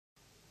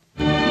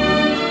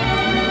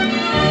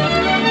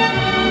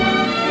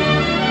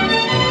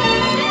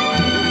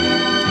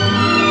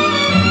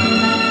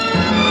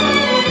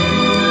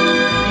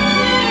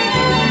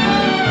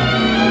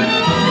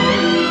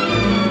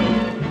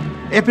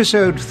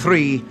Episode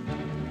 3,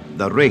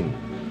 The Ring.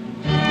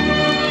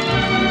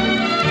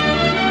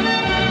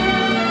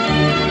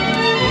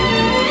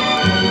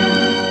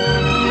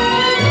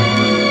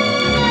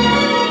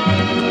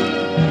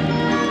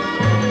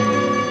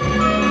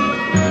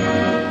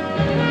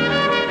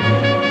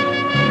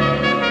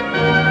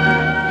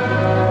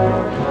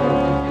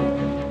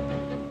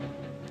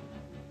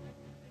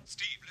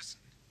 Steve, listen.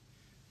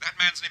 That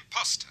man's an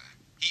imposter.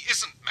 He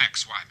isn't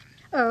Max Wyman.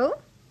 Oh?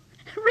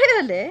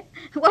 Really?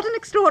 What an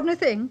extraordinary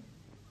thing.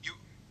 You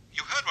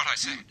heard what I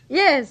said?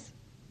 Yes.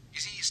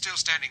 Is he still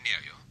standing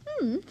near you?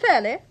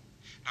 Fairly.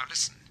 Now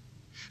listen.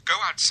 Go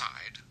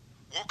outside,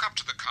 walk up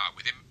to the car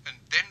with him, and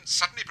then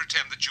suddenly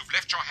pretend that you've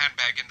left your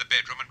handbag in the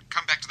bedroom and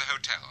come back to the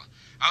hotel.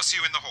 I'll see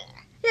you in the hall.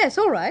 Yes,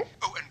 all right.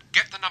 Oh, and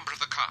get the number of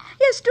the car.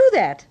 Yes, do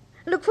that.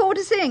 Look forward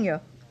to seeing you.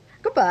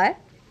 Goodbye.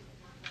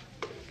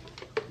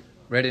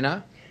 Ready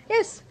now?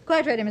 Yes,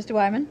 quite ready, Mr.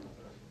 Wyman.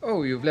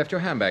 Oh, you've left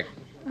your handbag.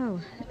 Oh,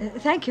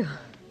 thank you.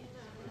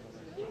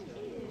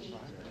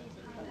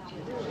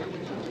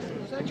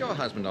 Is that your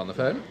husband on the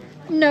phone?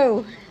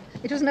 No,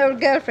 it was an old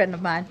girlfriend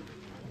of mine.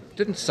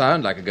 Didn't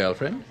sound like a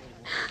girlfriend.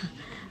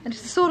 And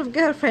it's the sort of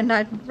girlfriend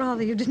I'd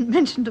rather you didn't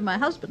mention to my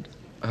husband.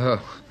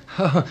 Oh,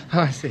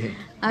 I see.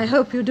 I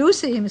hope you do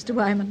see him, Mr.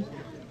 Wyman.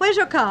 Where's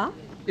your car?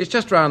 It's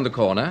just round the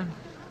corner.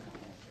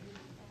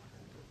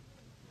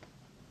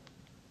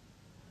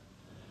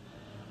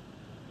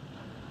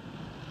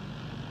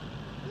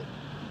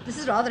 This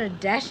is rather a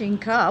dashing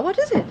car. What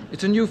is it?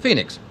 It's a new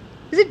Phoenix.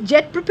 Is it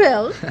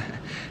jet-propelled?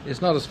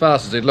 It's not as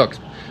fast as it looks.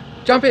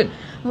 Jump in.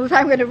 Well, if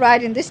I'm going to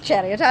ride in this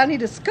chariot, I'll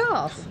need a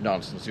scarf.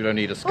 Nonsense, you don't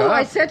need a scarf. Oh,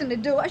 I certainly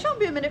do. I shan't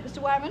be a minute, Mr.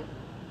 Wyman.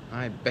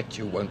 I bet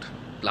you won't.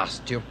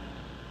 Blast you.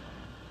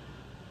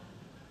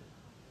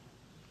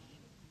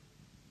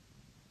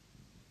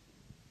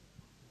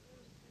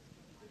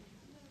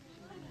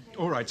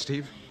 All right,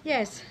 Steve.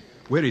 Yes.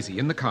 Where is he?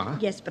 In the car?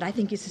 Yes, but I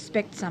think he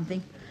suspects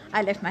something.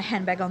 I left my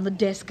handbag on the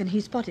desk and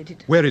he spotted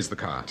it. Where is the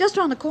car? Just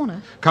round the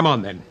corner. Come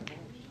on, then.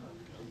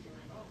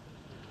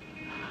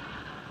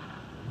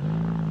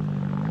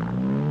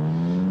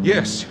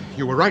 Yes,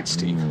 you were right,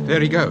 Steve. There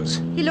he goes.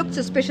 He looked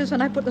suspicious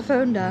when I put the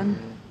phone down.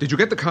 Did you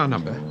get the car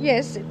number?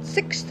 Yes, it's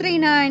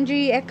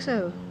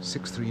 639GXO.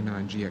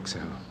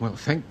 639GXL. Well,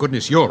 thank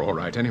goodness you're all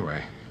right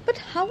anyway. But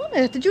how on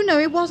earth did you know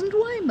he wasn't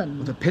Wyman?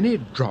 Well, the penny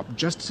dropped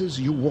just as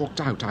you walked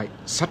out. I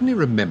suddenly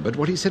remembered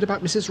what he said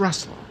about Mrs.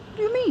 Russell. What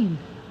do you mean?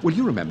 Well,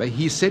 you remember,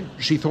 he said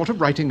she thought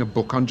of writing a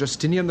book on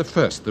Justinian I,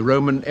 the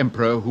Roman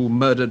emperor who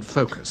murdered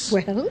Focus.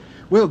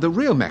 Well, the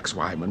real Max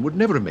Wyman would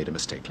never have made a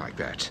mistake like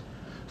that.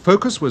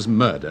 Focus was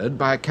murdered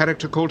by a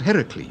character called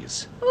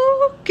Heracles.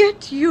 Oh,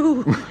 get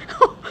you.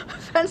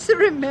 Fancy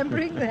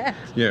remembering that.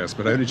 Yes,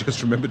 but I only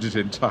just remembered it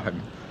in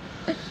time.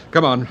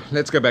 Come on,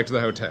 let's go back to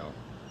the hotel.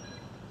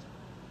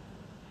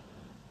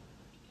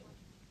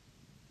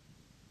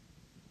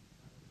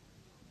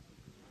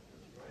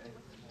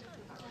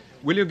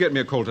 Will you get me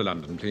a call to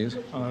London, please?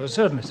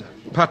 Certainly, sir.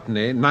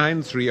 Putney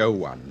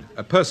 9301.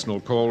 A personal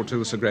call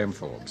to Sir Graham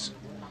Forbes.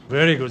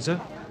 Very good,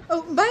 sir.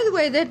 Oh, by the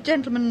way, that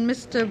gentleman,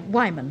 Mr.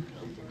 Wyman,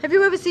 have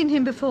you ever seen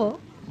him before?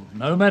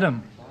 No,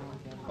 madam.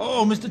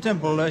 Oh, Mr.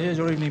 Temple, here's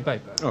your evening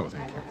paper. Oh,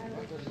 thank you.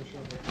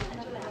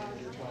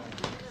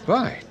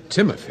 Why,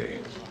 Timothy.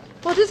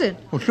 What is it?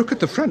 Well, look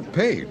at the front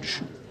page.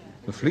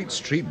 The Fleet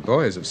Street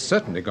boys have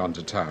certainly gone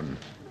to town.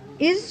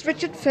 Is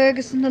Richard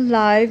Ferguson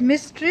alive?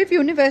 Mystery of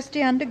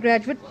University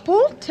undergraduate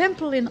Paul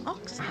Temple in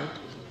Oxford.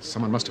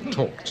 Someone must have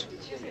talked.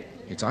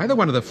 It's either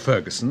one of the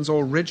Fergusons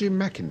or Reggie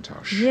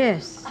Mackintosh.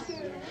 Yes.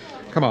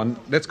 Come on,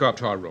 let's go up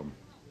to our room.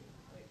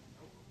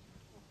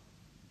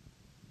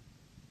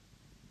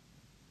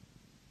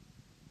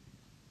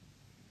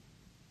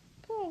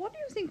 Paul, what do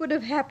you think would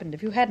have happened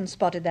if you hadn't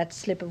spotted that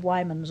slip of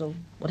Wyman's or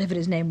whatever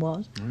his name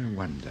was? I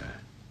wonder.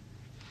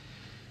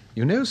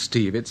 You know,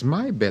 Steve, it's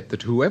my bet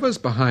that whoever's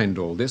behind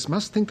all this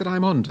must think that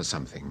I'm on to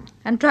something.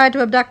 And tried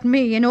to abduct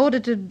me in order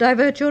to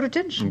divert your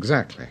attention.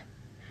 Exactly.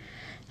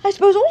 I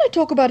suppose all that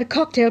talk about a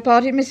cocktail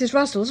party at Mrs.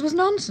 Russell's was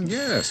nonsense.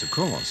 Yes, of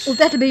course. Well,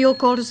 that'll be your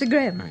call to Sir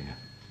Graham. Oh, yeah.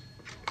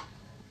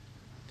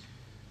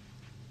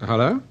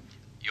 Hello?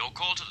 Your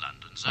call to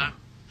London, sir.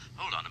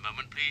 Hold on a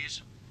moment,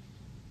 please.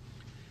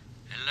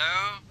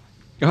 Hello?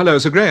 Hello,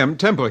 Sir Graham.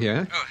 Temple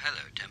here. Oh,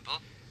 hello, Temple.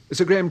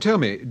 Sir Graham, tell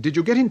me, did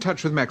you get in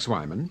touch with Max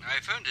Wyman? I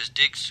phoned his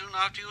digs soon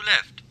after you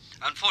left.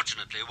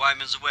 Unfortunately,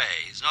 Wyman's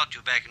away. He's not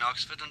due back in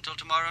Oxford until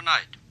tomorrow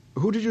night.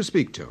 Who did you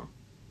speak to?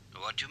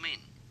 What do you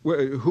mean?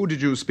 Well, who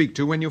did you speak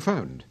to when you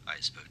phoned?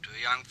 I spoke to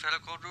a young fellow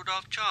called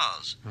Rudolph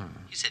Charles.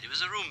 He said he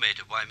was a roommate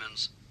of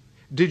Wyman's.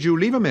 Did you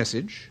leave a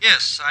message?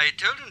 Yes, I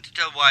told him to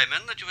tell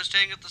Wyman that you were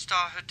staying at the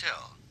Star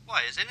Hotel.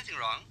 Why, is anything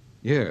wrong?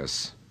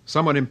 Yes.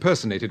 Someone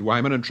impersonated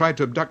Wyman and tried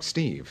to abduct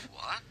Steve.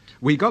 What?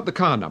 We got the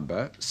car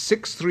number,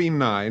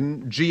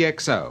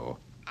 639GXO.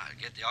 I'll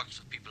get the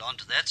Oxford people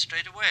onto that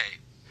straight away.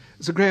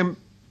 Sir Graham,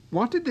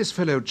 what did this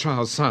fellow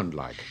Charles sound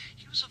like?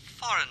 He was a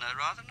foreigner,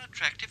 rather an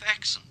attractive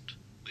accent.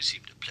 He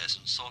seemed a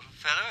pleasant sort of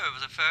fellow over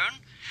the phone.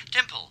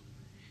 Temple,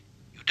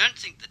 you don't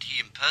think that he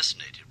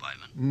impersonated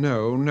Wyman?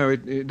 No,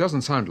 it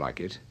doesn't sound like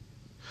it.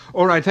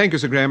 All right, thank you,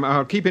 Sir Graham.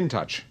 I'll keep in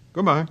touch.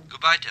 Goodbye.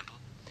 Goodbye, Temple.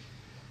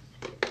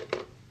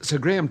 Sir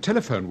Graham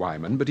telephoned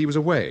Wyman, but he was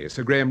away.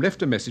 Sir Graham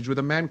left a message with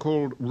a man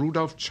called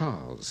Rudolph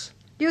Charles.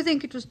 Do you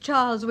think it was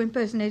Charles who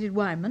impersonated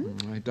Wyman?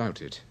 I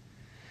doubt it.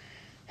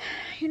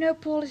 You know,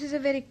 Paul, this is a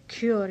very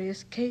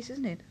curious case,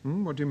 isn't it?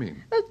 What do you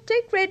mean? Well,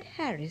 take Red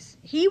Harris.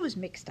 He was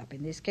mixed up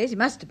in this case. He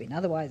must have been,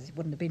 otherwise he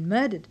wouldn't have been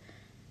murdered.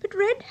 But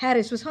Red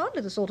Harris was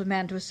hardly the sort of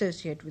man to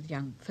associate with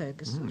young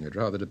Ferguson. It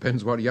rather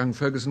depends what young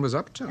Ferguson was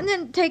up to. And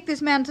then take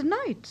this man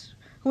tonight,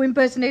 who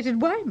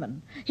impersonated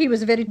Wyman. He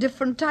was a very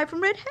different type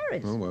from Red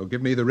Harris. Oh, well,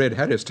 give me the Red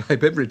Harris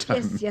type every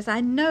time. Yes,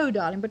 I know,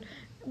 darling, but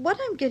what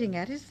I'm getting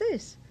at is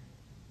this.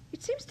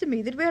 It seems to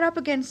me that we're up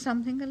against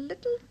something a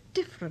little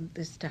different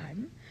this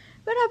time.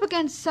 We're up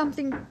against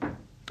something...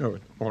 Oh,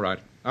 all right.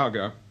 I'll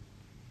go.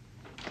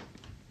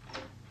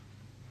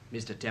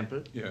 Mr.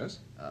 Temple? Yes?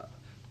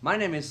 My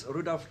name is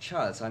Rudolph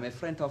Charles. I'm a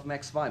friend of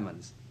Max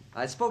Wyman's.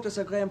 I spoke to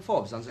Sir Graham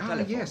Forbes on the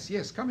telephone.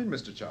 Yes. Come in,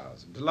 Mr.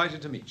 Charles. I'm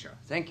delighted to meet you.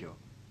 Thank you.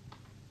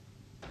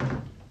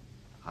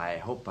 I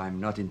hope I'm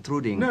not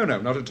intruding. No,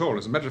 not at all.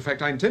 As a matter of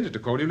fact, I intended to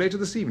call you later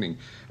this evening.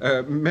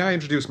 May I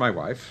introduce my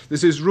wife?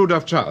 This is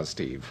Rudolph Charles,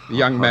 Steve, the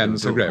young man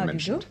Sir Graham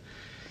mentioned.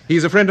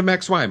 He's a friend of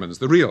Max Wyman's,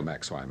 the real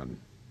Max Wyman.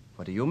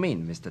 What do you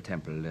mean, Mr.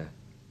 Temple?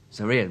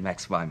 The real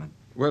Max Wyman?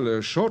 Well,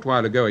 a short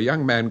while ago, a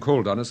young man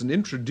called on us and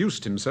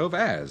introduced himself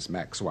as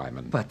Max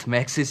Wyman. But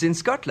Max is in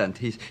Scotland.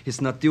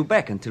 He's not due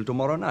back until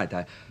tomorrow night.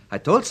 I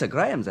told Sir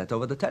Graham that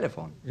over the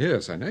telephone.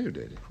 Yes, I know you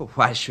did.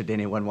 Why should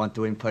anyone want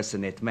to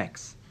impersonate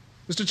Max?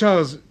 Mr.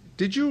 Charles,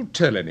 did you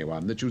tell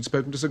anyone that you'd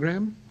spoken to Sir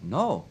Graham?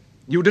 No.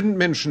 You didn't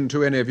mention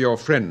to any of your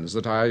friends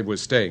that I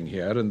was staying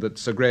here and that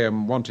Sir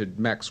Graham wanted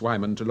Max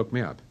Wyman to look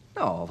me up?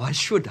 No, why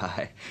should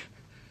I?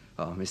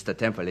 Oh, Mr.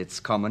 Temple, it's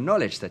common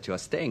knowledge that you're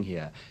staying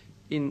here.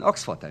 In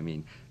Oxford, I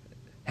mean.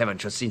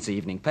 Haven't you seen the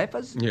evening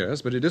papers?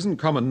 Yes, but it isn't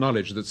common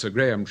knowledge that Sir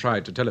Graham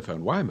tried to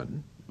telephone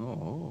Wyman.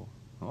 Oh,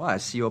 I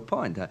see your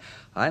point.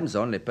 I'm the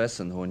only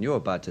person who knew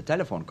about the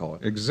telephone call.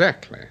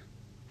 Exactly.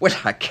 Well,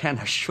 I can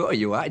assure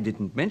you I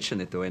didn't mention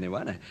it to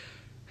anyone.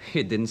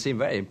 It didn't seem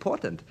very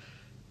important.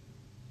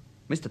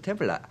 Mr.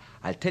 Temple,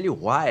 I'll tell you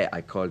why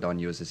I called on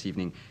you this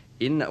evening.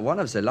 In one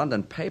of the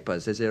London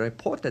papers, there's a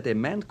report that a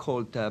man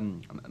called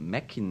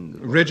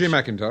Reggie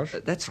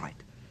Mackintosh? That's right.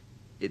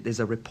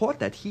 There's a report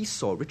that he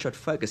saw Richard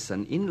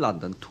Ferguson in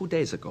London 2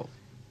 days ago.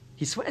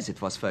 He swears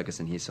it was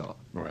Ferguson he saw.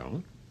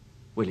 Well?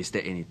 Well, is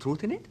there any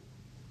truth in it?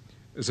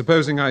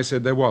 Supposing I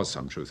said there was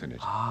some truth in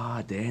it.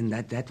 Then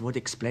that would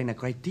explain a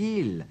great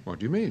deal. What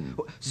do you mean?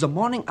 The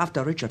morning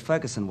after Richard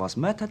Ferguson was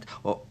murdered,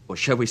 or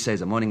shall we say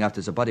the morning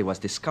after the body was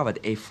discovered,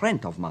 a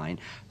friend of mine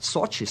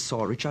thought she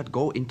saw Richard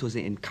go into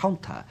the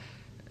encounter.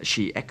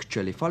 She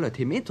actually followed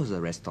him into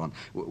the restaurant.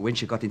 When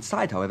she got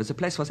inside, however, the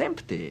place was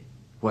empty.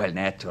 Well,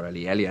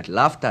 naturally, Elliot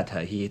laughed at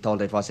her. He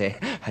thought it was a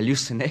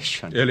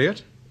hallucination.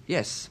 Elliot?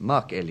 Yes,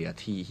 Mark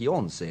Elliot. He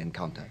owns the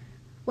encounter.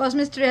 Was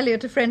Mr.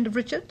 Elliot a friend of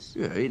Richard's?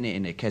 Yeah,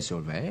 in a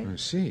casual way. I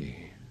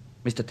see.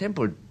 Mr.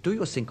 Temple, do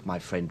you think my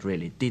friend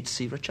really did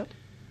see Richard?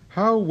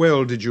 How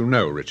well did you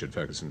know Richard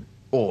Ferguson?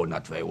 Oh,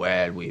 not very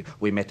well.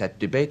 We met at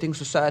debating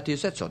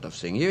societies, that sort of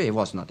thing. He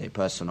was not a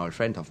personal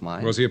friend of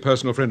mine. Was he a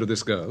personal friend of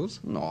this girl's?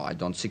 No, I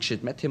don't think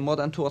she'd met him more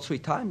than 2 or 3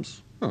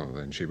 times. Oh,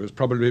 then she was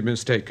probably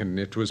mistaken.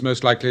 It was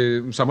most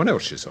likely someone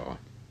else she saw.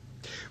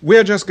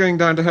 We're just going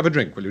down to have a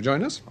drink. Will you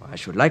join us? I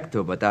should like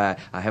to, but I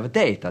have a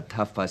date at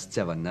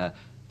 7:30.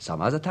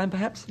 Some other time,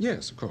 perhaps?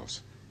 Yes, of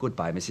course.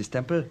 Goodbye, Mrs.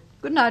 Temple.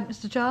 Good night,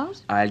 Mr.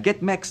 Charles. I'll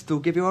get Max to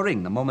give you a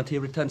ring the moment he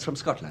returns from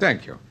Scotland.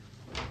 Thank you.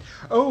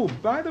 Oh,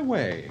 by the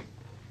way,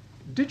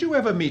 did you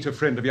ever meet a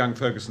friend of young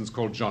Ferguson's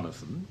called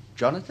Jonathan?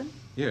 Jonathan?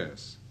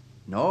 Yes.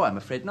 No, I'm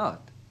afraid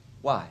not.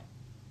 Why?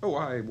 Oh,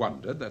 I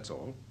wondered, that's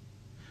all.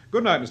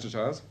 Good night, Mr.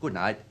 Charles. Good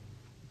night.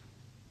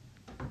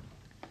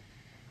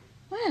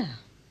 Well,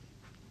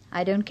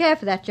 I don't care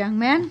for that young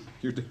man.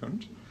 You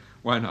don't?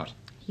 Why not?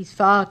 He's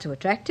far too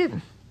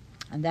attractive.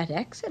 And that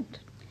accent.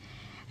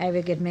 I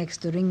will get Max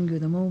to ring you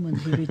the moment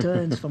he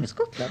returns from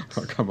Scotland.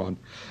 Oh, come on.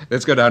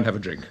 Let's go down and have a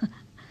drink.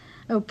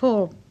 Oh,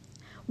 Paul,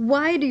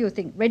 why do you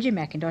think Reggie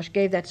Mackintosh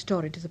gave that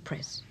story to the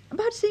press?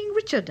 About seeing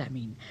Richard, I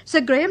mean.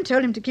 Sir Graham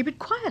told him to keep it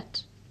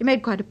quiet. He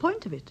made quite a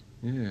point of it.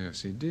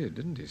 Yes, he did,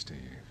 didn't he, Steve?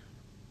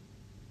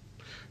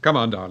 Come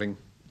on, darling.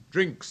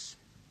 Drinks.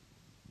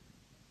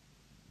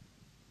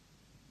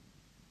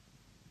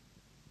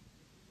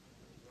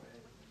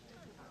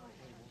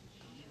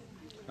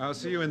 I'll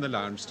see you in the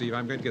lounge, Steve.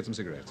 I'm going to get some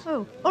cigarettes.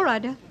 Oh, all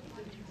right, dear.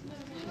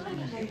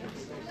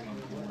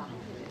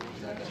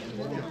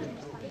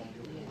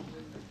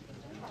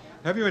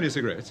 Have you any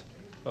cigarettes?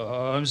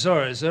 Oh, I'm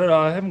sorry, sir.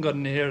 I haven't got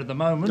any here at the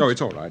moment. Oh,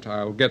 it's all right.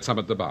 I'll get some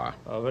at the bar.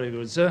 Oh, very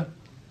good, sir.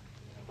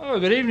 Oh,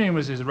 good evening,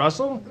 Mrs.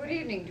 Russell. Good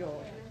evening,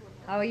 George.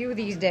 How are you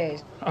these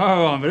days?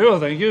 Oh, I'm very well,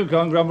 thank you.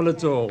 Can't grumble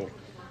at all.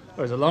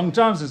 Well, it's a long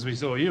time since we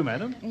saw you,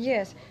 madam.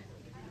 Yes.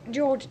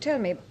 George, tell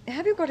me,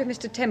 have you got a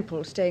Mr.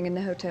 Temple staying in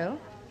the hotel?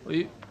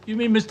 Well, you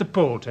mean Mr.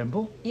 Paul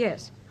Temple?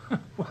 Yes.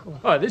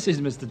 Why, this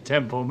is Mr.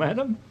 Temple,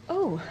 madam.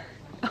 Oh,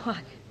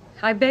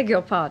 I beg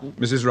your pardon.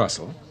 Mrs.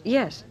 Russell?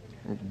 Yes.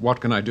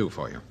 What can I do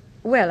for you?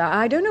 Well,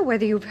 I don't know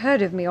whether you've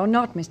heard of me or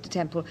not, Mr.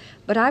 Temple,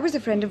 but I was a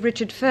friend of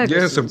Richard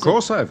Ferguson. Yes, of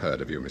course I've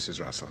heard of you,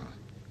 Mrs. Russell.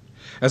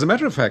 As a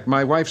matter of fact,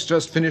 my wife's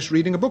just finished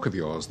reading a book of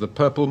yours, The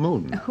Purple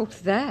Moon. Oh,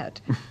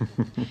 that.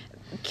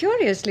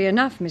 Curiously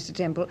enough, Mr.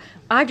 Temple,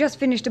 I've just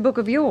finished a book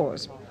of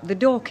yours, The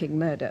Dorking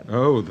Murder.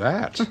 Oh,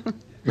 that.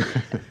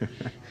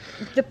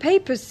 The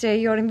papers say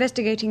you're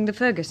investigating the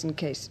Ferguson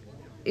case.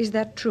 Is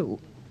that true?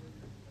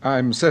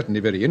 I'm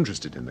certainly very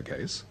interested in the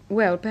case.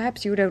 Well,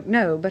 perhaps you don't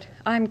know, but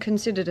I'm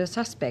considered a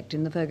suspect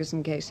in the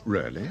Ferguson case.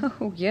 Really?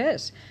 Oh,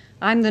 yes.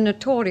 I'm the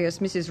notorious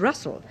Mrs.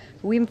 Russell,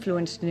 who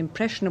influenced an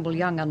impressionable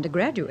young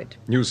undergraduate.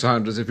 You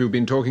sound as if you've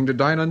been talking to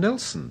Dinah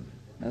Nelson.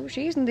 Oh,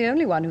 she isn't the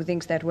only one who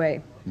thinks that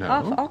way. No?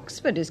 Half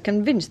Oxford is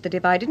convinced that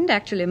if I didn't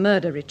actually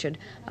murder Richard,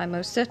 I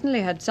most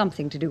certainly had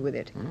something to do with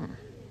it.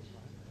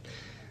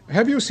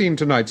 Have you seen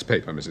tonight's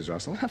paper, Mrs.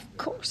 Russell? Of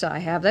course I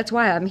have. That's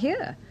why I'm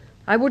here.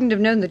 I wouldn't have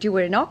known that you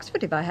were in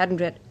Oxford if I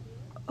hadn't read...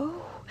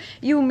 Oh,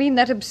 you mean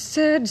that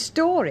absurd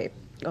story?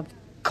 Of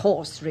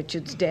course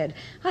Richard's dead.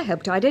 I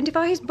hope to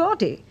identify his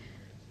body.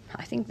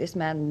 I think this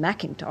man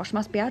Mackintosh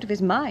must be out of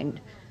his mind.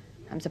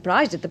 I'm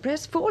surprised at the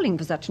press falling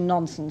for such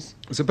nonsense.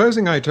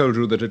 Supposing I told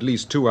you that at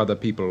least 2 other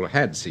people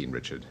had seen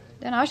Richard.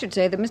 Then I should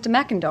say that Mr.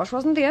 Mackintosh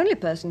wasn't the only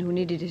person who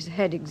needed his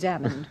head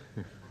examined.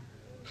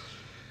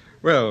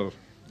 Well,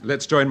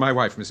 let's join my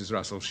wife, Mrs.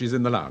 Russell. She's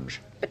in the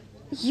lounge. But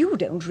you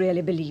don't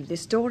really believe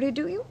this story,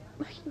 do you?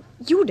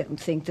 You don't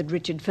think that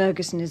Richard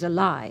Ferguson is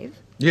alive?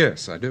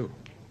 Yes, I do.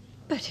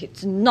 But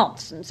it's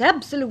nonsense,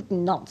 absolute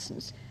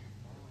nonsense.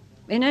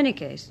 In any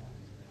case,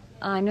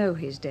 I know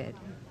he's dead.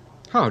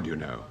 How do you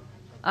know?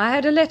 I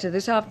had a letter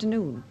this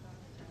afternoon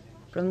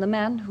from the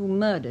man who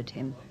murdered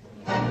him.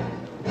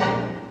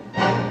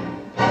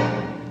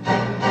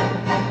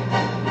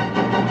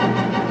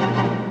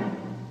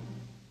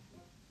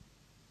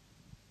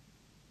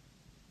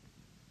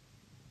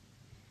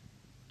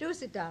 Do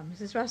sit down,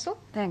 Mrs. Russell.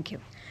 Thank you.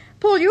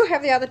 Paul, you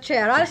have the other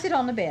chair. I'll sit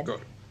on the bed.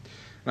 Good.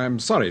 I'm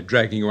sorry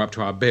dragging you up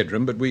to our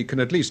bedroom, but we can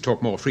at least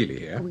talk more freely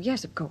here. Oh,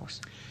 yes, of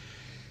course.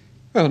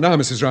 Well, now,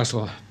 Mrs.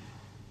 Russell,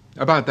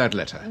 about that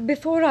letter.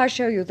 Before I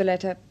show you the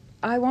letter,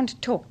 I want to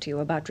talk to you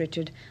about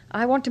Richard.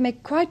 I want to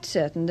make quite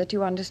certain that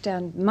you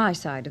understand my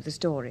side of the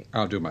story.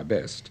 I'll do my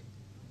best.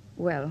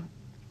 Well,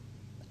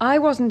 I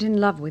wasn't in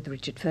love with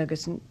Richard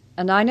Ferguson,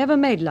 and I never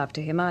made love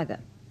to him either.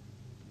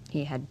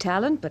 He had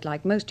talent, but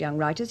like most young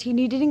writers, he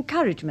needed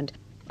encouragement.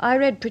 I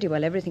read pretty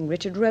well everything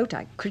Richard wrote.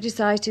 I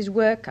criticised his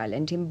work. I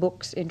lent him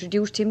books,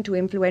 introduced him to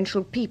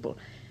influential people.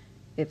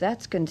 If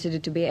that's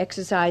considered to be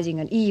exercising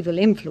an evil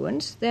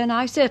influence, then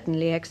I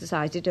certainly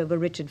exercised it over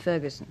Richard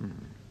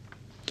Ferguson.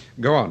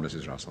 Go on,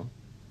 Mrs. Russell.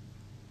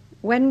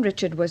 When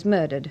Richard was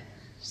murdered,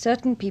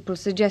 certain people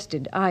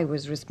suggested I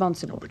was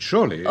responsible. But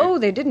surely... Oh,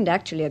 they didn't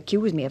actually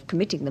accuse me of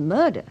committing the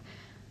murder,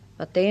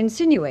 but they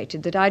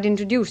insinuated that I'd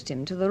introduced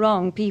him to the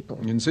wrong people.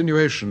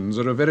 Insinuations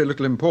are of very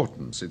little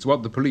importance. It's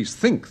what the police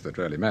think that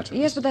really matters.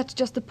 Yes, but that's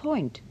just the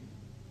point.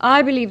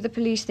 I believe the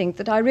police think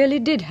that I really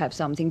did have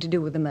something to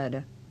do with the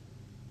murder.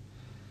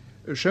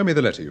 Show me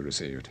the letter you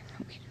received.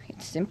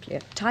 It's simply a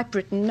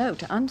typewritten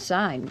note,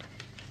 unsigned.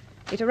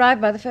 It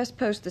arrived by the first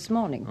post this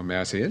morning. Oh, may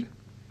I see it?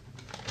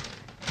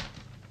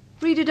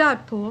 Read it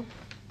out, Paul.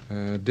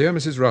 Dear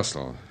Mrs.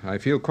 Russell, I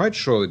feel quite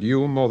sure that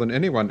you, more than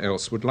anyone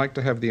else, would like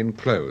to have the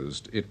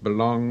enclosed. It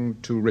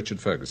belonged to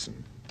Richard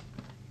Ferguson.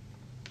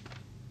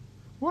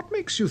 What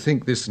makes you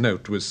think this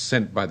note was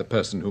sent by the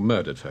person who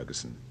murdered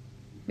Ferguson?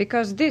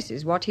 Because this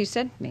is what he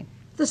sent me.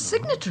 The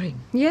signet ring?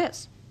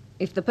 Yes.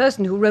 If the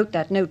person who wrote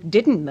that note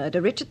didn't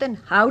murder Richard, then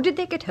how did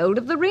they get hold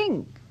of the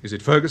ring? Is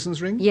it Ferguson's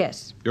ring?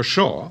 Yes. You're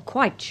sure?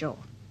 Quite sure.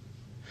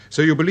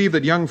 So you believe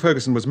that young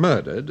Ferguson was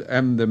murdered,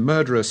 and the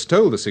murderer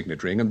stole the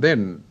signet ring, and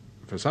then,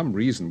 for some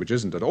reason which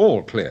isn't at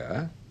all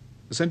clear,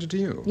 sent it to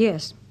you?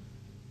 Yes.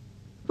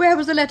 Where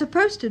was the letter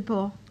posted,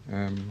 Paul?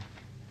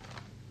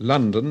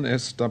 London,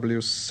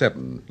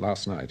 SW7,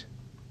 last night.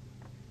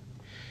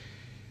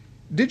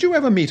 Did you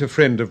ever meet a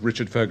friend of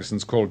Richard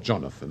Ferguson's called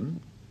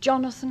Jonathan?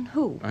 Jonathan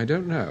who? I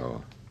don't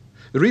know.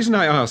 The reason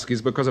I ask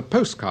is because a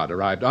postcard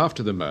arrived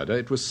after the murder.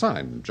 It was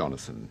signed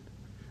Jonathan.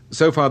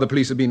 So far, the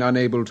police have been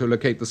unable to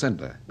locate the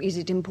sender. Is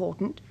it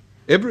important?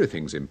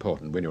 Everything's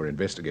important when you're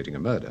investigating a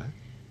murder.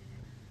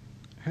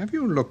 Have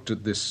you looked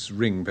at this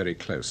ring very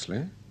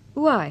closely?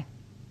 Why?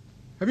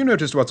 Have you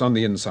noticed what's on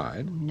the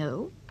inside?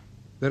 No.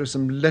 There are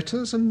some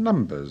letters and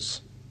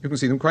numbers. You can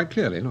see them quite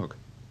clearly, look.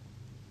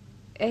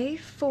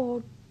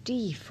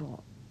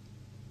 A4D4.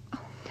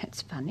 Oh,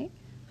 that's funny.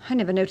 I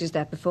never noticed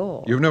that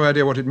before. You've no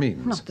idea what it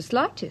means? Not the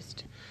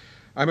slightest.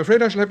 I'm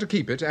afraid I shall have to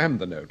keep it and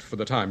the note for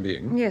the time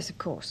being. Yes, of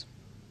course.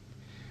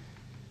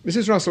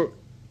 Mrs. Russell,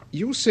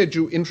 you said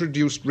you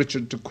introduced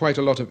Richard to quite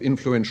a lot of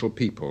influential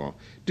people.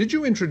 Did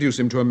you introduce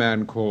him to a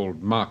man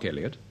called Mark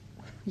Elliot?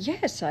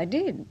 Yes, I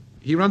did.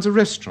 He runs a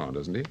restaurant,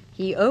 doesn't he?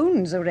 He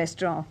owns a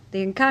restaurant,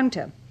 The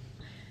Encounter.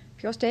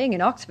 If you're staying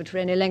in Oxford for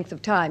any length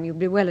of time, you'd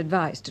be well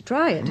advised to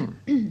try it.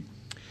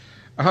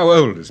 How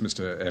old is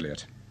Mr.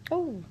 Elliot?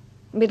 Oh,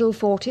 middle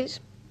 40s.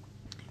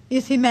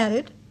 Is he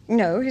married?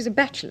 No, he's a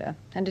bachelor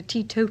and a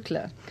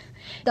teetotaler.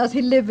 Does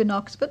he live in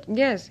Oxford?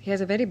 Yes, he has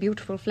a very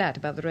beautiful flat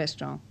above the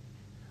restaurant.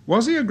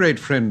 Was he a great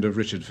friend of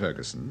Richard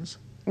Ferguson's?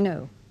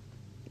 No.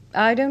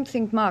 I don't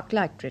think Mark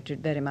liked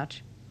Richard very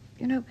much.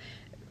 You know,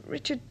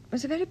 Richard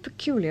was a very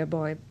peculiar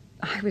boy.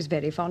 I was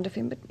very fond of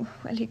him, but,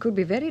 well, he could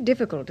be very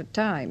difficult at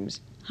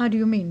times. How do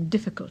you mean,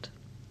 difficult?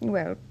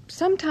 Well,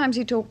 sometimes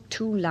he talked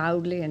too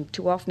loudly and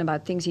too often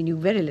about things he knew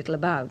very little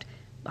about.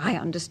 I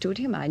understood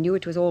him. I knew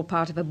it was all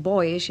part of a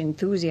boyish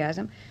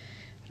enthusiasm.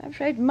 But I'm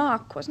afraid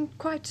Mark wasn't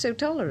quite so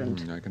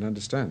tolerant. I can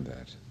understand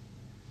that.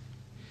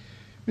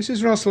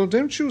 Mrs. Russell,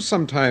 don't you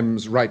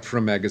sometimes write for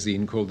a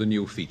magazine called The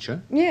New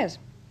Feature? Yes.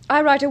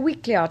 I write a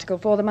weekly article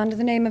for them under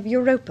the name of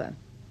Europa.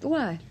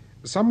 Why?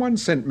 Someone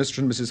sent Mr.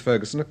 and Mrs.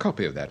 Ferguson a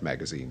copy of that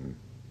magazine.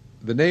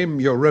 The name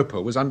Europa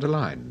was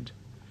underlined.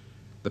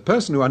 The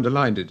person who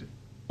underlined it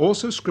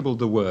also scribbled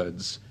the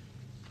words,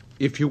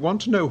 "If you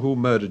want to know who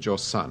murdered your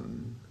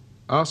son,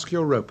 ask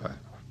Europa."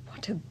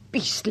 What a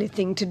beastly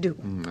thing to do.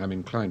 I'm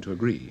inclined to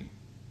agree.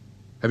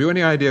 Have you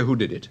any idea who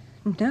did it?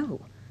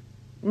 No.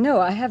 No,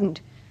 I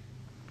haven't.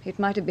 It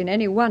might have been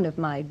any one of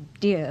my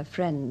dear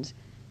friends.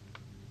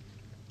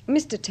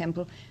 Mr.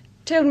 Temple,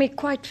 tell me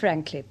quite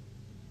frankly,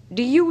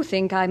 do you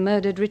think I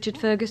murdered Richard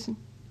Ferguson?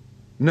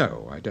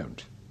 No, I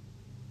don't.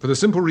 For the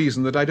simple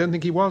reason that I don't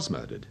think he was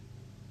murdered.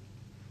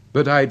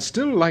 But I'd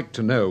still like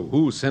to know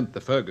who sent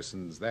the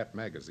Fergusons that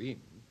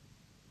magazine.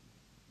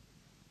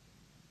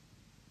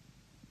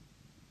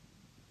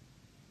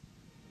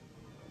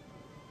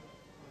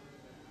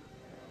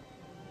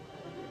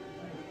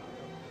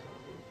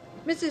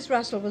 Mrs.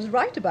 Russell was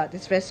right about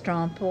this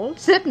restaurant, Paul.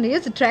 Certainly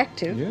is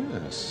attractive.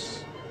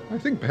 Yes. I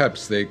think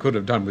perhaps they could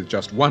have done with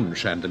just one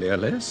chandelier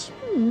less.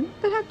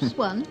 Perhaps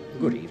one.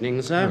 Good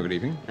evening, sir. Oh, good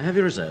evening. Have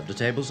you reserved a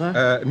table,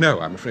 sir? No,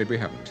 I'm afraid we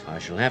haven't. I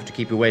shall have to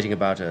keep you waiting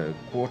about a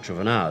quarter of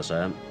an hour,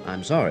 sir.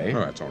 I'm sorry. Oh,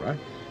 that's all right.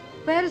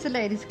 Where is the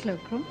ladies'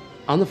 cloakroom?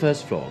 On the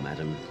first floor,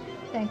 madam.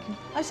 Thank you.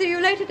 I'll see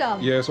you later,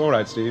 darling. Yes, all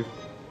right, Steve.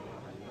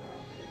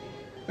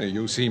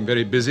 You seem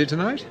very busy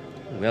tonight.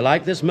 We're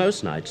like this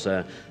most nights,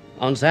 sir.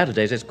 On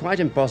Saturdays, it's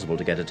quite impossible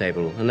to get a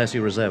table unless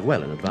you reserve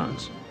well in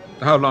advance.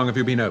 How long have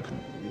you been open?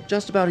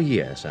 Just about a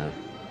year, sir.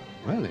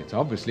 Well, it's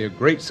obviously a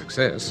great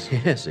success.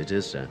 Yes, it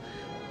is, sir.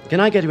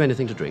 Can I get you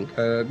anything to drink?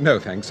 No,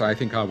 thanks. I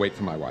think I'll wait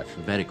for my wife.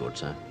 Very good,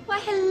 sir. Why,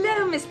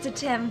 hello, Mr.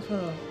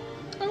 Temple.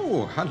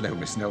 Oh, hello,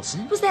 Miss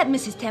Nelson. Was that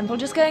Mrs. Temple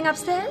just going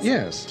upstairs?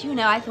 Yes. Do you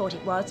know, I thought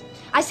it was.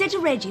 I said to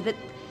Reggie that...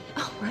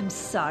 Oh, I'm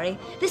sorry.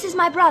 This is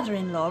my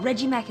brother-in-law,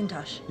 Reggie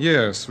Mackintosh.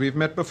 Yes, we've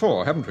met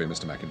before, haven't we,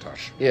 Mr.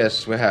 Mackintosh?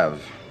 Yes, we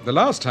have. The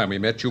last time we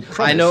met, you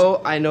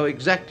promised... I know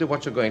exactly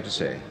what you're going to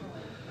say.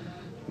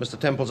 Mr.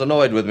 Temple's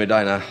annoyed with me,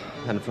 Dinah,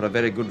 and for a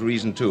very good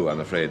reason, too, I'm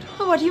afraid.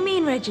 Oh, what do you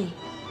mean, Reggie?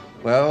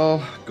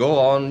 Well, go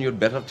on. You'd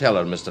better tell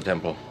her, Mr.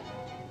 Temple.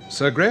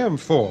 Sir Graham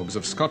Forbes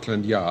of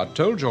Scotland Yard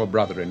told your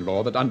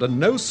brother-in-law that under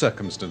no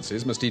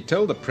circumstances must he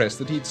tell the press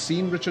that he'd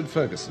seen Richard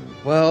Ferguson.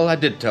 Well, I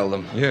did tell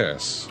them.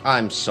 Yes.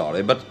 I'm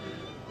sorry, but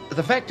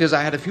the fact is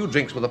I had a few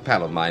drinks with a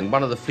pal of mine,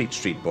 one of the Fleet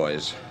Street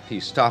boys. He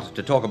started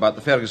to talk about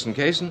the Ferguson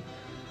case, and,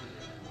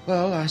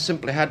 well, I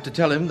simply had to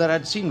tell him that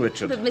I'd seen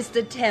Richard. But,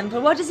 Mr.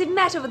 Temple, what does it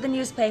matter what the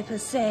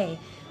newspapers say?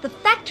 The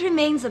fact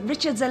remains that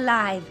Richard's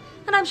alive,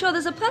 and I'm sure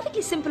there's a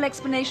perfectly simple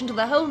explanation to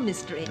the whole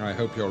mystery. I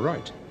hope you're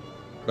right.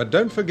 But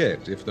don't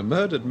forget, if the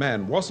murdered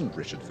man wasn't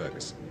Richard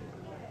Ferguson,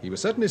 he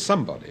was certainly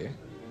somebody,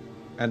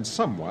 and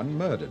someone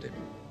murdered him.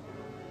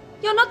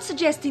 You're not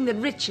suggesting that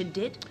Richard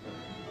did?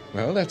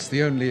 Well, that's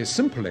the only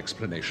simple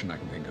explanation I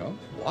can think of.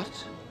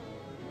 What?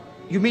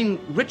 You mean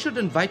Richard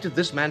invited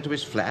this man to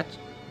his flat,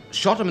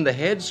 shot him in the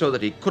head so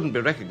that he couldn't be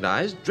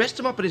recognized, dressed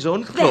him up in his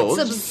own clothes...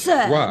 That's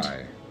absurd.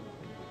 Why?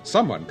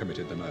 Someone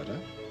committed the murder.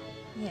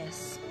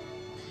 Yes.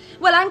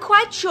 Well, I'm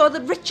quite sure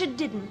that Richard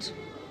didn't.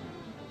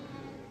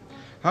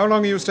 How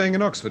long are you staying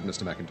in Oxford,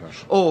 Mr.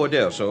 Mackintosh? Oh, a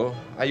day or so.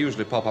 I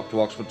usually pop up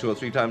to Oxford 2 or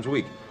 3 times a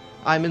week.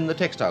 I'm in the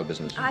textile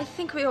business. I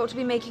think we ought to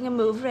be making a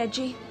move,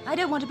 Reggie. I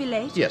don't want to be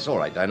late. Yes, all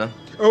right, Dinah.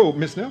 Oh,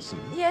 Miss Nelson.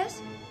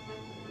 Yes?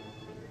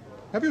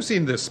 Have you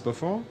seen this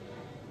before?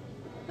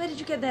 Where did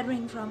you get that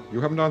ring from?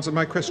 You haven't answered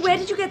my question. Where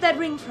did you get that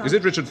ring from? Is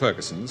it Richard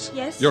Ferguson's?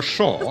 Yes. You're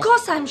sure? Of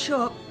course I'm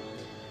sure.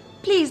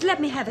 Please,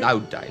 let me have it. Now,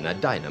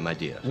 Dinah, my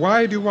dear.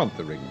 Why do you want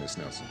the ring, Miss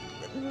Nelson?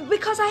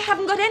 Because I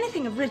haven't got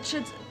anything of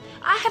Richard's.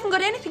 I haven't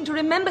got anything to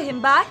remember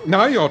him by.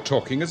 Now you're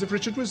talking as if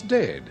Richard was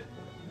dead.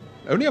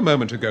 Only a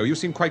moment ago you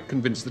seemed quite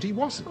convinced that he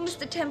wasn't. Oh,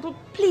 Mr. Temple,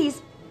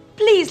 please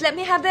let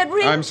me have that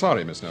ring. I'm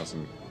sorry, Miss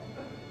Nelson.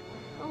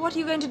 What are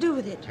you going to do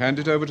with it? Hand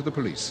it over to the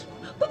police.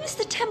 But,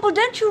 Mr. Temple,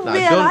 don't you Now,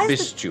 realize don't be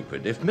that...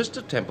 stupid. If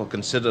Mr. Temple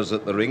considers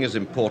that the ring is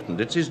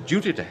important, it's his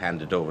duty to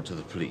hand it over to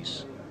the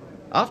police.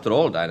 After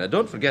all, Dinah,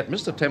 don't forget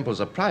Mr.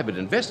 Temple's a private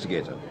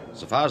investigator.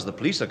 So far as the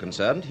police are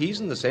concerned, he's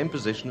in the same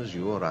position as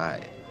you or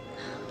I.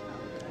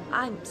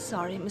 I'm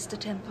sorry, Mr.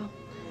 Temple.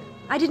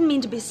 I didn't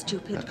mean to be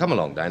stupid. Now, come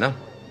along, Dinah.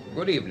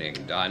 Good evening,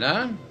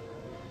 Dinah.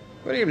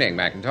 Good evening,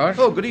 Mackintosh.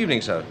 Oh, good evening,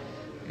 sir.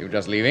 You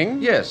just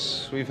leaving?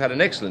 Yes, we've had an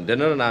excellent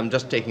dinner, and I'm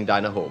just taking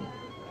Dinah home.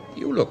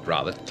 You look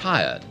rather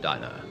tired,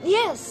 Dinah.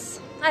 Yes,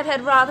 I've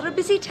had rather a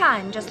busy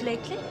time just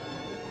lately.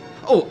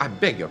 Oh, I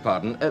beg your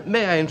pardon.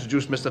 May I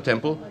introduce Mr.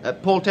 Temple?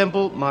 Paul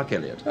Temple, Mark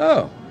Elliot.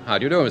 Oh, how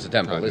do you do, Mr.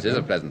 Temple? How do This you is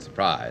do? a pleasant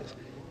surprise.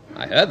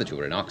 I heard that you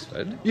were in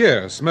Oxford.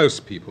 Yes,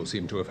 most people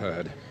seem to have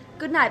heard.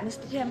 Good night,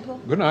 Mr. Temple.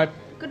 Good night.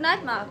 Good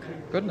night, Mark.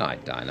 Good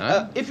night,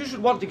 Dinah. If you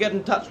should want to get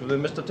in touch with me,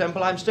 Mr.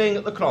 Temple, I'm staying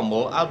at the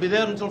Cromwell. I'll be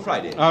there until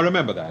Friday. I'll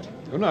remember that.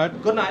 Good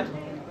night. Good night.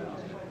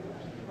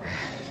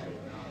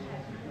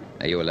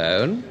 Are you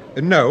alone?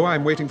 No,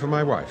 I'm waiting for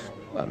my wife.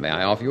 Well, may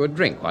I offer you a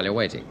drink while you're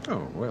waiting?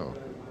 Oh, well,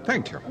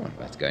 thank you. Well,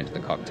 let's go into the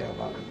cocktail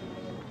bar.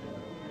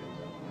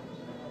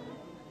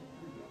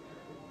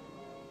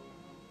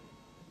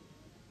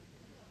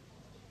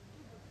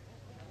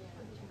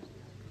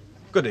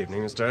 Good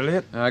evening, Mr.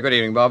 Elliot. Good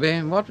evening,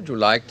 Bobby. What would you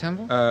like,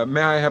 Temple?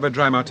 May I have a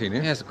dry martini?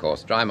 Yes, of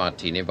course. Dry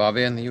martini,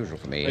 Bobby, and the usual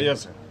for me.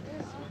 Yes, sir.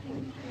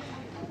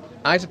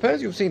 I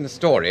suppose you've seen the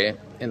story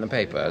in the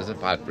papers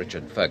about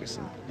Richard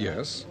Ferguson.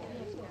 Yes.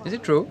 Is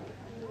it true?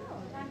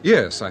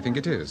 Yes, I think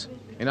it is.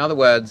 In other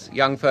words,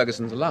 young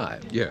Ferguson's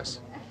alive? Yes.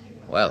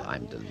 Well,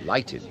 I'm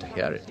delighted to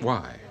hear it.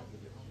 Why?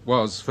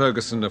 Was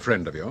Ferguson a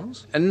friend of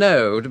yours?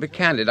 No, to be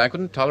candid, I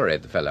couldn't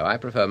tolerate the fellow. I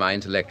prefer my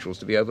intellectuals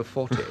to be over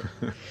 40.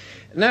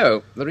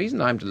 No, the reason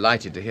I'm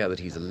delighted to hear that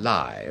he's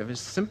alive is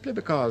simply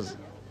because,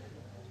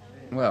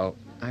 well,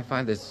 I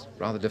find this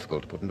rather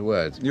difficult to put into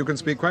words. You can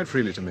speak quite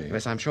freely to me.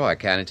 Yes, I'm sure I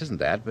can. It isn't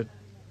that, but...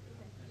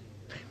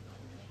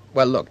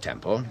 Well, look,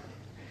 Temple.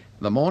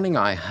 The morning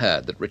I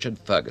heard that Richard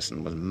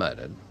Ferguson was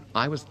murdered,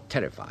 I was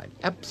terrified,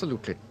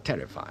 absolutely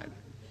terrified.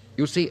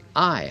 You see,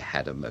 I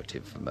had a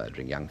motive for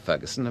murdering young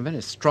Ferguson, a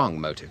very strong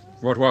motive.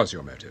 What was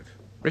your motive?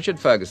 Richard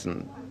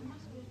Ferguson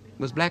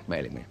was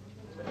blackmailing me.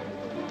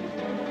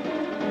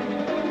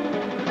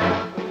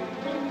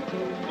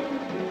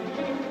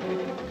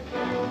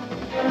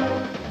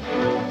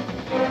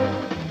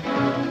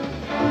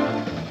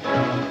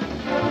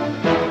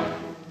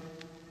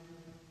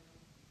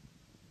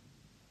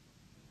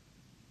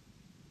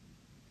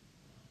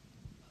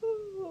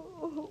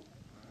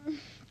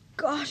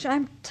 Gosh,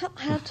 I'm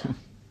tired.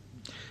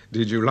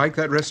 Did you like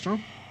that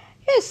restaurant?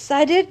 Yes,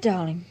 I did,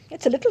 darling.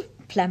 It's a little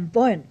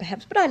flamboyant,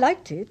 perhaps, but I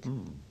liked it.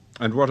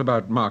 And what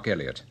about Mark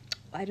Elliot?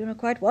 I don't know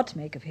quite what to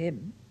make of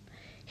him.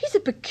 He's a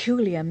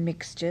peculiar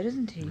mixture,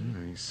 isn't he?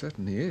 He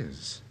certainly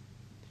is.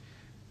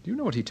 Do you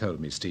know what he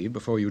told me, Steve,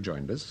 before you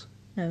joined us?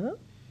 No?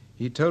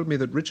 He told me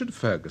that Richard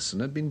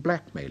Ferguson had been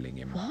blackmailing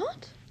him.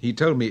 What? He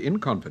told me in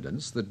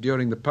confidence that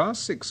during the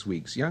past 6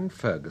 weeks, young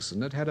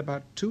Ferguson had had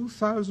about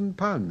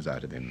 £2,000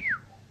 out of him.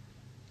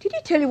 Did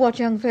he tell you what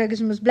young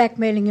Ferguson was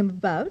blackmailing him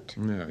about?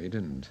 No, he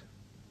didn't.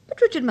 But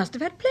Richard must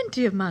have had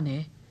plenty of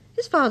money.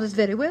 His father's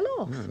very well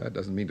off. No, that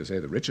doesn't mean to say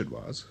that Richard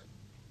was.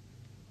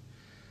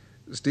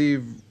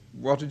 Steve,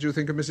 what did you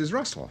think of Mrs.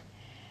 Russell?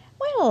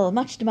 Well,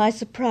 much to my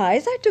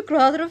surprise, I took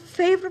rather a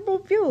favourable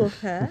view of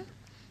her.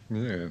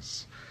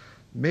 Yes.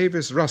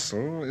 Mavis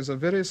Russell is a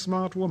very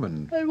smart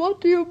woman. And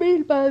what do you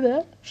mean by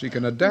that? She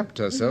can adapt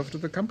herself to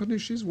the company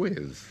she's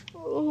with.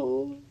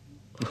 Oh,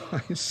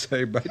 I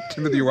say, by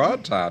Timothy, you are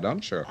tired,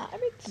 aren't you? I'm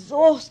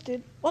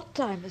exhausted. What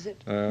time is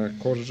it?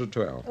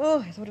 12:45. Oh,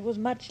 I thought it was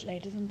much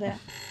later than that.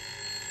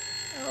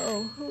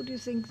 Oh, who do you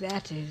think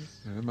that is?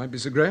 It might be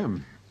Sir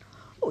Graham.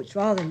 Oh, it's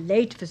rather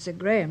late for Sir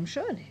Graham,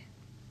 surely.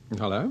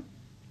 Hello?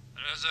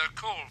 There's a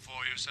call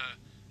for you, sir.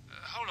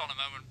 Hold on a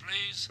moment,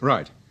 please.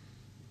 Right.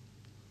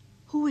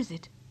 Who is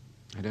it?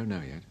 I don't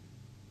know yet.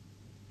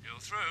 You're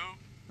through.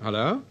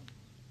 Hello?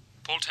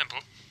 Paul Temple.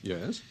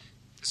 Yes?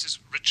 This is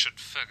Richard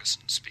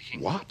Ferguson speaking.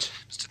 What?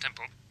 Mr.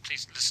 Temple,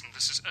 please listen.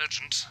 This is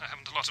urgent. I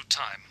haven't a lot of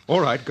time. All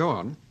right, go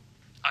on.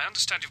 I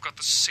understand you've got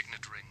the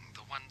signet ring,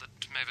 the one that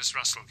Mavis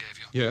Russell gave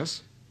you.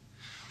 Yes?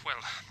 Well,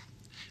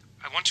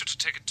 I want you to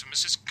take it to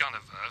Mrs.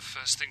 Gulliver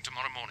first thing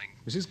tomorrow morning.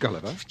 Mrs.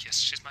 Gulliver? Yes,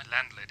 she's my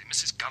landlady,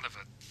 Mrs.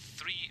 Gulliver,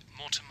 3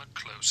 Mortimer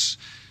Close.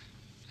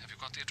 Have you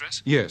got the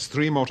address? Yes,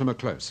 3 Mortimer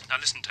Close. Now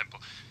listen, Temple.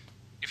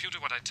 If you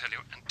do what I tell you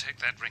and take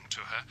that ring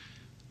to her,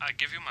 I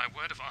give you my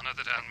word of honor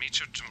that I'll meet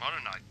you tomorrow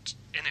night,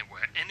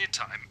 anywhere,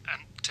 anytime,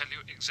 and tell you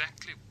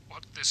exactly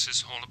what this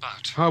is all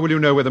about. How will you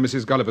know whether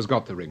Mrs. Gulliver's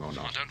got the ring or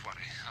not? Oh, don't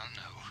worry, I'll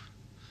know.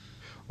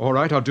 All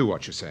right, I'll do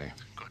what you say.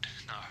 Good.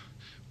 Now,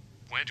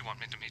 where do you want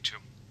me to meet you?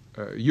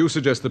 You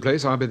suggest the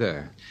place, I'll be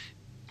there.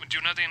 Do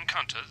you know the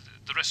encounter,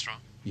 the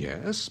restaurant?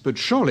 Yes, but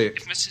surely...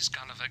 If Mrs.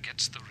 Gulliver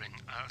gets the ring,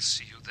 I'll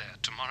see you there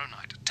tomorrow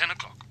night at 10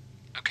 o'clock.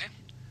 Okay?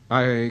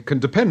 I can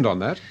depend on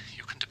that.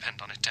 You can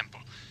depend on it,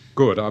 Temple.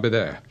 Good, I'll be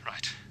there.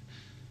 Right.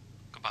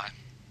 Goodbye.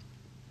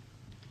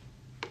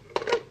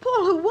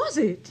 Paul, who was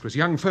it? It was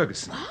young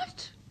Ferguson.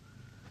 What?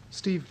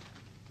 Steve,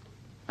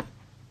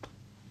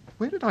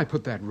 where did I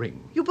put that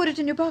ring? You put it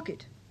in your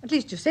pocket. At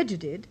least you said you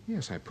did.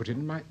 Yes, I put it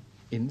in my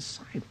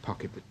inside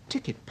pocket, the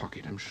ticket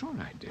pocket. I'm sure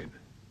I did.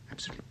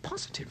 Absolutely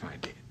positive I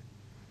did.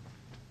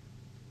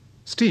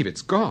 Steve,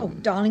 it's gone.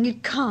 Oh, darling,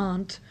 it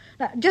can't.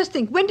 Now, just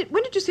think, when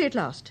did you see it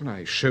last? When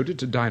I showed it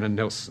to Dinah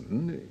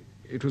Nelson,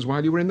 it was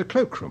while you were in the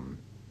cloakroom.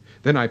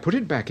 Then I put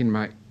it back in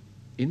my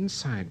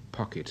inside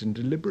pocket and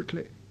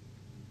deliberately...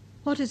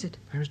 What is it?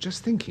 I was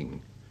just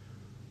thinking,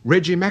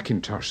 Reggie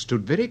Mackintosh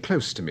stood very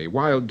close to me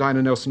while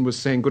Dinah Nelson was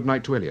saying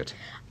goodnight to Elliot.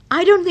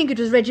 I don't think it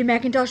was Reggie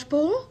Mackintosh,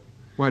 Paul.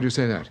 Why do you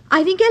say that?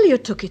 I think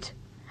Elliot took it.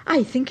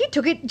 I think he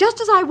took it just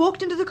as I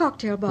walked into the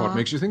cocktail bar. What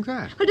makes you think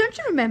that? Well, don't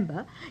you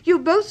remember? You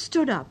both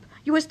stood up.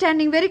 You were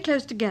standing very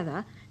close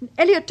together. And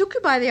Elliot took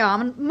you by the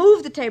arm and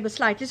moved the table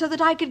slightly so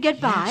that I could get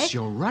by. Yes,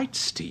 you're right,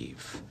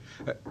 Steve.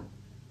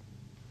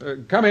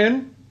 Come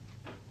in.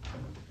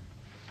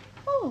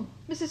 Oh,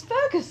 Mrs.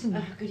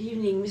 Ferguson. Good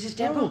evening, Mrs.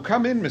 Temple. Oh,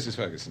 come in, Mrs.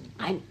 Ferguson.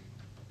 I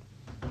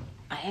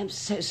am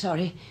so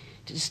sorry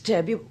to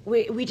disturb you.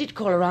 We did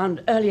call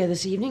around earlier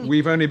this evening.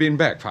 We've only been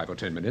back 5 or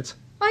 10 minutes.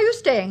 Are you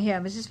staying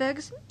here, Mrs.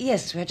 Ferguson?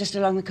 Yes, we're just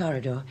along the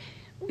corridor.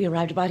 We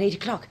arrived about 8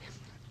 o'clock.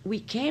 We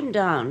came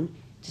down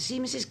to see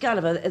Mrs.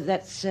 Gulliver.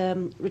 That's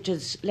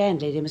Richard's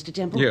landlady, Mr.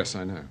 Temple. Yes,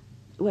 I know.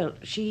 Well,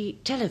 she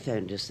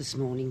telephoned us this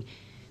morning.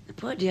 The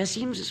poor dear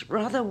seems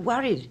rather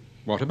worried.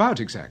 What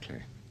about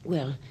exactly?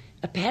 Well,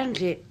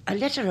 apparently a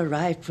letter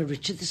arrived for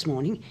Richard this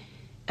morning,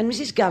 and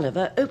Mrs.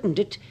 Gulliver opened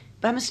it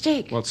by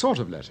mistake. What sort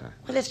of letter?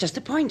 Well, that's just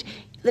the point.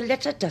 The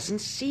letter doesn't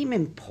seem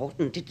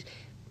important. It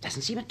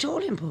doesn't seem at all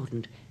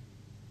important.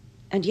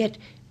 And yet...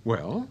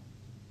 Well?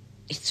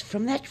 It's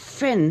from that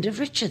friend of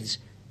Richard's.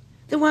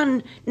 The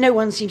one no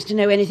one seems to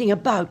know anything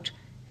about.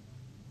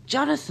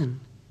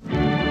 Jonathan.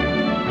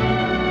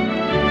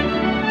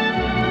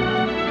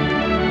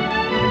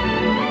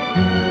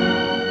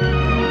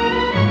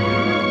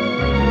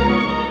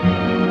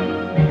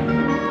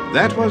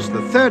 That was the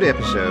 3rd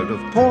episode of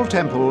Paul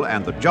Temple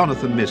and the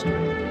Jonathan Mystery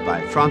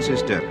by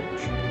Francis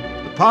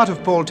Durbridge. The part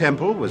of Paul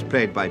Temple was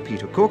played by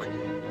Peter Cook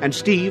and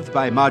Steve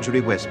by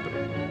Marjorie Westbury.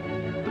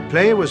 The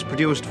play was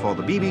produced for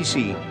the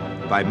BBC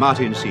by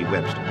Martin C.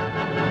 Webster.